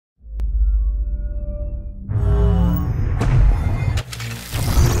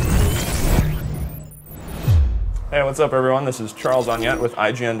Hey, what's up, everyone? This is Charles Onyett with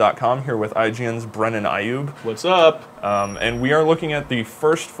IGN.com, here with IGN's Brennan Ayub. What's up? And we are looking at the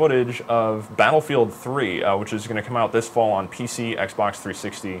first footage of Battlefield 3, which is going to come out this fall on PC, Xbox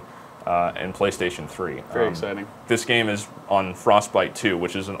 360, and PlayStation 3. Very exciting. This game is on Frostbite 2,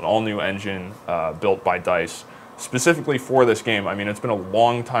 which is an all-new engine built by DICE specifically for this game. I mean, it's been a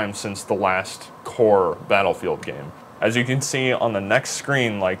long time since the last core Battlefield game. As you can see on the next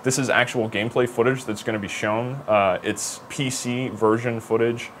screen, like, this is actual gameplay footage that's going to be shown. It's PC version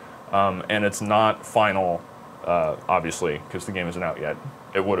footage, and it's not final, obviously, because the game isn't out yet.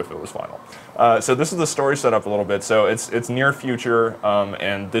 It would if it was final. So this is the story setup a little bit. So it's near future,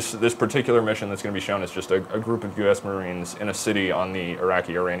 and this particular mission that's going to be shown is just a group of U.S. Marines in a city on the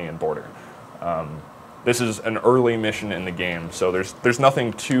Iraqi-Iranian border. This is an early mission in the game, so there's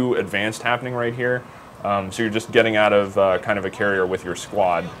nothing too advanced happening right here. So you're just getting out of kind of a carrier with your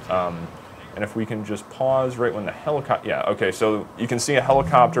squad. And if we can just pause right when the helicopter, yeah, okay, so you can see a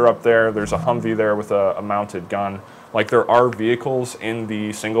helicopter up there. There's a Humvee there with a mounted gun. Like, there are vehicles in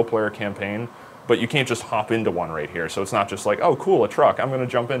the single-player campaign, but you can't just hop into one right here. So it's not just like, oh, cool, a truck, I'm going to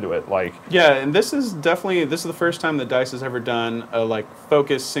jump into it. Like, yeah, and this is the first time that DICE has ever done a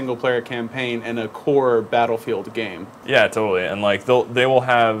focused single-player campaign in a core Battlefield game. Yeah, totally. And like they will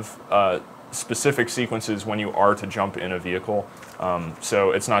have specific sequences when you are to jump in a vehicle.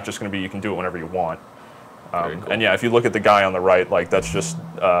 So it's not just going to be you can do it whenever you want. Cool. And yeah, if you look at the guy on the right, like, that's just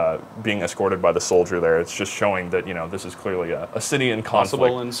being escorted by the soldier there. It's just showing that, you know, this is clearly a city in conflict.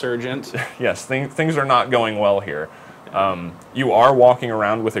 Possible insurgent. Yes, things are not going well here. You are walking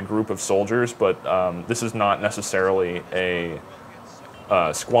around with a group of soldiers, but this is not necessarily a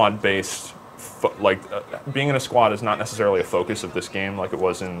squad-based. Being in a squad is not necessarily a focus of this game like it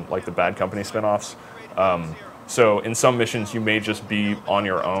was in like the Bad Company spinoffs. So in some missions you may just be on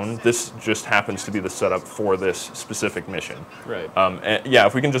your own. This just happens to be the setup for this specific mission. Right. And yeah,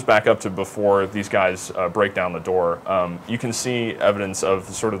 if we can just back up to before these guys break down the door, you can see evidence of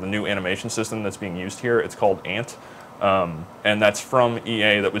sort of the new animation system that's being used here. It's called Ant. And that's from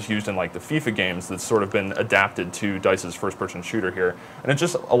EA, that was used in like the FIFA games, that's sort of been adapted to DICE's first-person shooter here. And it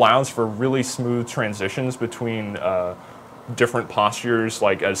just allows for really smooth transitions between different postures,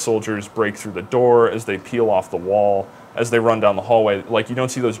 like as soldiers break through the door, as they peel off the wall, as they run down the hallway. Like, you don't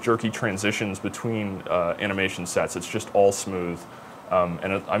see those jerky transitions between animation sets. It's just all smooth.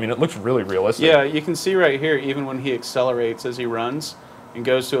 And I mean, it looks really realistic. Yeah, you can see right here, even when he accelerates as he runs and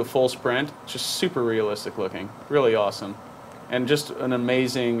goes to a full sprint, just super realistic looking. Really awesome. And just an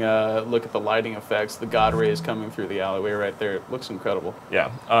amazing look at the lighting effects. The God rays coming through the alleyway right there. It looks incredible.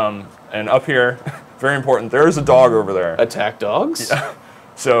 Yeah. And up here, very important, there is a dog over there. Attack dogs? Yeah.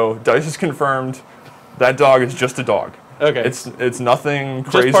 So DICE has confirmed that dog is just a dog. Okay. It's nothing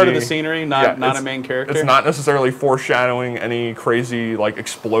crazy. Just part of the scenery, not a main character? It's not necessarily foreshadowing any crazy, like,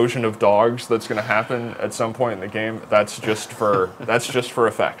 explosion of dogs that's going to happen at some point in the game. That's just for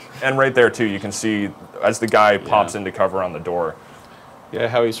effect. And right there, too, you can see as the guy pops into cover on the door. Yeah,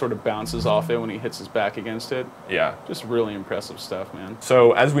 how he sort of bounces off it when he hits his back against it. Yeah. Just really impressive stuff, man.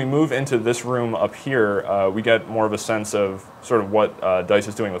 So as we move into this room up here, we get more of a sense of sort of what DICE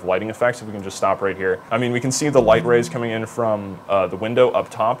is doing with lighting effects. If we can just stop right here. I mean, we can see the light rays coming in from the window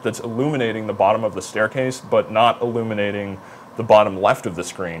up top that's illuminating the bottom of the staircase, but not illuminating the bottom left of the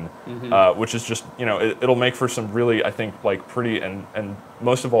screen, which is just, you know, it'll make for some really, I think, like, pretty and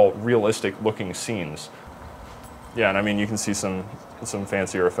most of all, realistic looking scenes. Yeah, and I mean, you can see some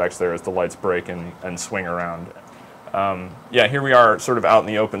fancier effects there as the lights break and swing around. Yeah, here we are sort of out in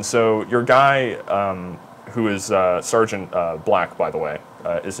the open. So your guy, who is Sergeant Black, by the way,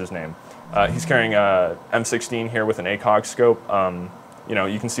 is his name. He's carrying a M16 here with an ACOG scope. You know,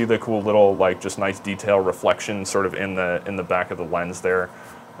 you can see the cool little, like, just nice detail reflection sort of in the back of the lens there.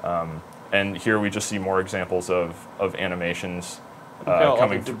 And here we just see more examples of animations. All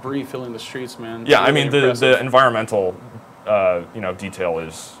the debris filling the streets, man. Yeah, really I mean, the environmental you know, detail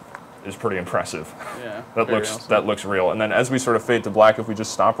is pretty impressive. Yeah, that looks real. And then as we sort of fade to black, if we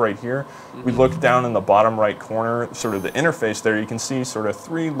just stop right here, we look down in the bottom right corner, sort of the interface there, you can see sort of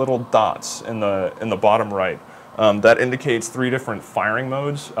 3 little dots in the bottom right. That indicates 3 different firing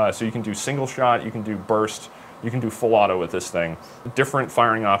modes. So you can do single shot, you can do burst, you can do full auto with this thing. Different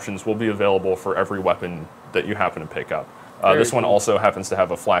firing options will be available for every weapon that you happen to pick up. This one also happens to have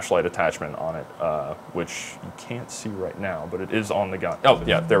a flashlight attachment on it, which you can't see right now, but it is on the gun. Oh,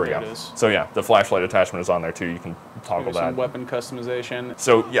 yeah, there we go. There it is. So yeah, the flashlight attachment is on there too. You can toggle Maybe that. some weapon customization.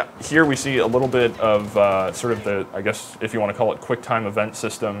 So yeah, here we see a little bit of sort of the, I guess if you want to call it, quick time event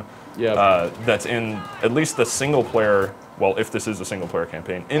system. Yep. That's in at least the single player. Well, if this is a single player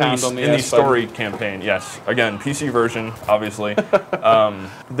campaign, in Pound the, on the in the S button. story campaign, yes. Again, PC version, obviously.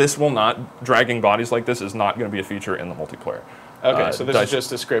 This will not, dragging bodies like this is not going to be a feature in the multiplayer. Okay, so this Dice- is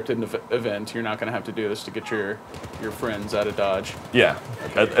just a scripted event. You're not going to have to do this to get your friends out of Dodge. Yeah,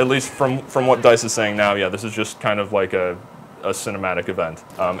 at least from what Dice is saying now, yeah, this is just kind of like a cinematic event.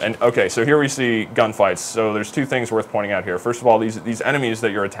 And okay, so here we see gunfights. So there's two things worth pointing out here. First of all, these enemies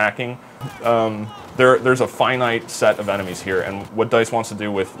that you're attacking, there's a finite set of enemies here, and what Dice wants to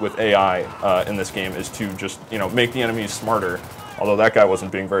do with AI in this game is to just make the enemies smarter. Although that guy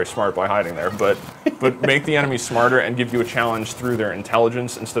wasn't being very smart by hiding there, but make the enemies smarter and give you a challenge through their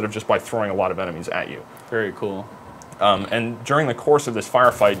intelligence instead of just by throwing a lot of enemies at you. Very cool. And during the course of this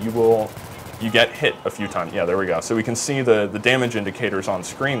firefight, you get hit a few times. Yeah, there we go. So we can see the damage indicators on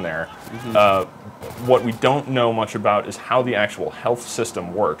screen there. What we don't know much about is how the actual health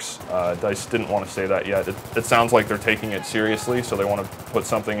system works. DICE didn't want to say that yet. It sounds like they're taking it seriously, so they want to put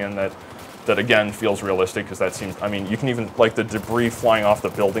something in that again feels realistic, because that seems, I mean, you can even, like the debris flying off the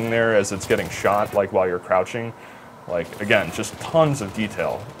building there as it's getting shot, like while you're crouching. Like, again, just tons of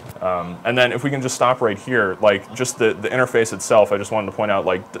detail. And then if we can just stop right here, like just the interface itself, I just wanted to point out,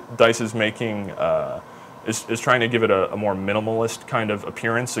 like DICE is making, is trying to give it a more minimalist kind of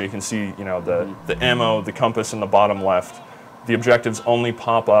appearance. So you can see, the ammo, the compass in the bottom left. The objectives only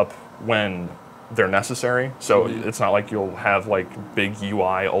pop up when they're necessary. So it's not like you'll have like big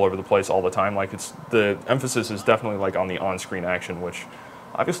UI all over the place all the time. Like the emphasis is definitely like on the on-screen action, which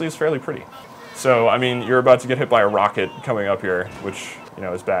obviously is fairly pretty. So, I mean, you're about to get hit by a rocket coming up here, which,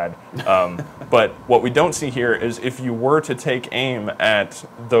 is bad. But what we don't see here is if you were to take aim at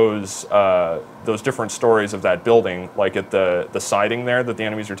those different stories of that building, like at the siding there that the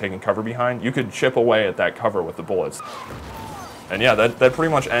enemies are taking cover behind, you could chip away at that cover with the bullets. And yeah, that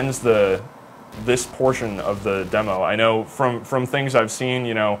pretty much ends this portion of the demo. I know from things I've seen,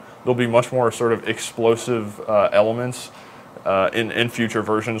 there'll be much more sort of explosive elements in future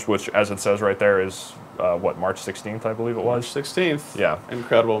versions, which, as it says right there, is March 16th, I believe it was. March 16th. Yeah.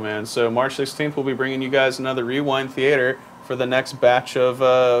 Incredible, man. So March 16th, we'll be bringing you guys another Rewind Theater for the next batch of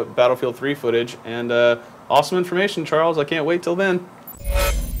Battlefield 3 footage. And awesome information, Charles. I can't wait till then.